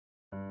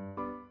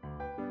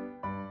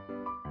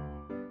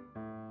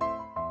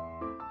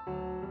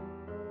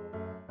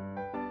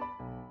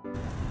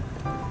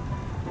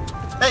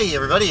Hey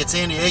everybody, it's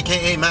Andy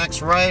aka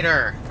Max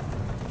Rider.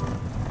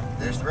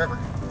 There's the river.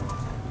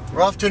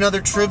 We're off to another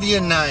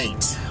trivia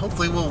night.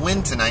 Hopefully we'll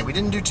win tonight. We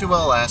didn't do too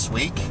well last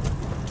week.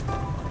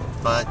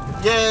 But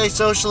yay,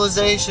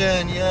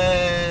 socialization,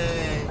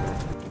 yay!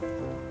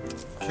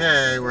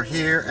 Okay, we're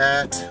here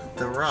at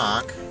the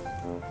Rock.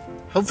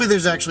 Hopefully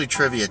there's actually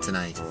trivia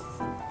tonight.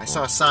 I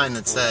saw a sign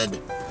that said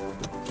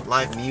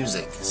live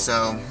music,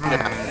 so...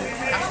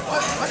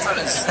 What's on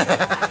this?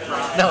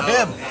 No,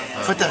 him!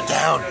 Put that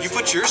down. You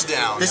put yours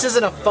down. This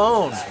isn't a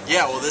phone.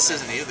 Yeah, well this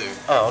isn't either.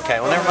 Oh, okay.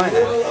 Well, never mind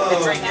then.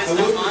 It's like his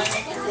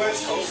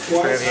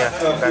Trivia.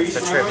 That's the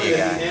trivia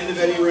guy.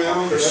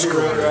 They're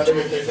screwed.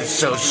 They're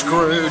so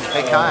screwed.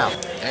 Hey, Kyle.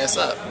 Hey, what's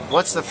up?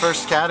 What's the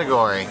first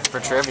category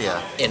for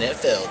trivia?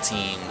 NFL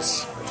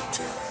teams.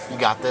 You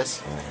got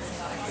this?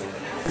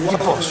 You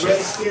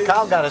bullshit.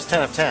 Kyle got us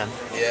 10 of 10.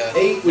 Yeah.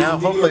 Now,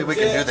 hopefully, we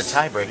can do the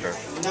tiebreaker.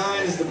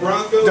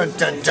 Dun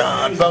dun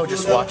dun. Bo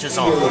just watches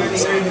on.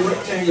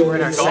 We're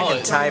in our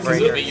second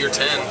tiebreaker. You're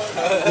 10.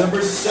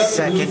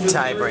 Second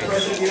tiebreaker.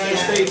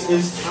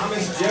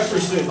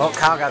 Oh,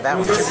 Kyle got that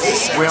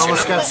one. We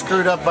almost got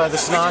screwed up by the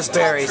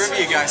snozberries.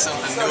 Trivia guy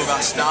something new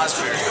about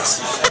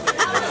snozberries.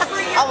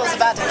 I was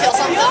about to kill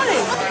something.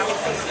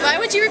 Why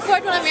would you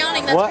record when I'm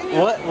yawning?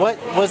 That's What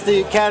was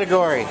the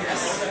category?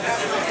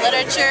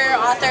 Literature,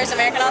 authors,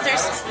 American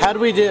authors. How do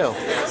we do?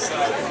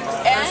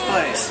 First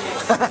place.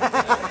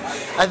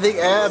 I think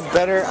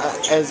better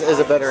is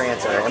a better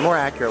answer, a more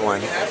accurate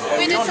one.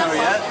 We did something.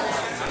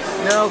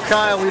 No,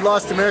 Kyle, we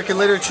lost American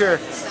literature.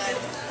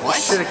 What?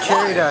 Should have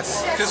carried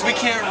us. Because we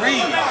can't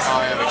read.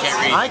 Oh yeah, we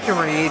can't read. I can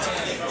read.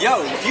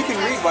 Yo, if you can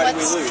read, why did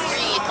we Let's lose?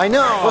 read. I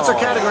know. What's our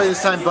category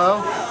this time,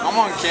 Bo? I'm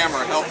on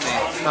camera, help me.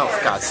 Oh,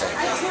 for God's sake.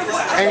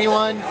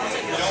 Anyone?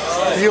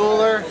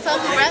 Bueller?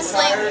 Some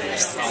wrestling.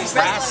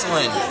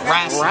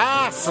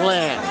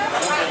 Wrestling.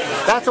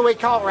 That's what we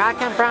call it where I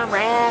come from,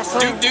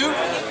 wrestling. Dude.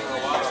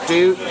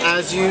 Dude,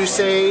 as you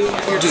say,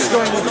 you're just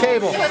going to the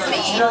table. It was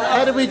me.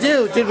 How did we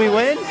do? Did we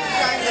win?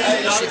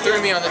 She threw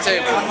me on the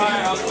table.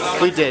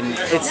 We didn't.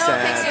 It's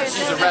sad. Pictures.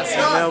 She's a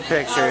wrestler. No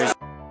pictures.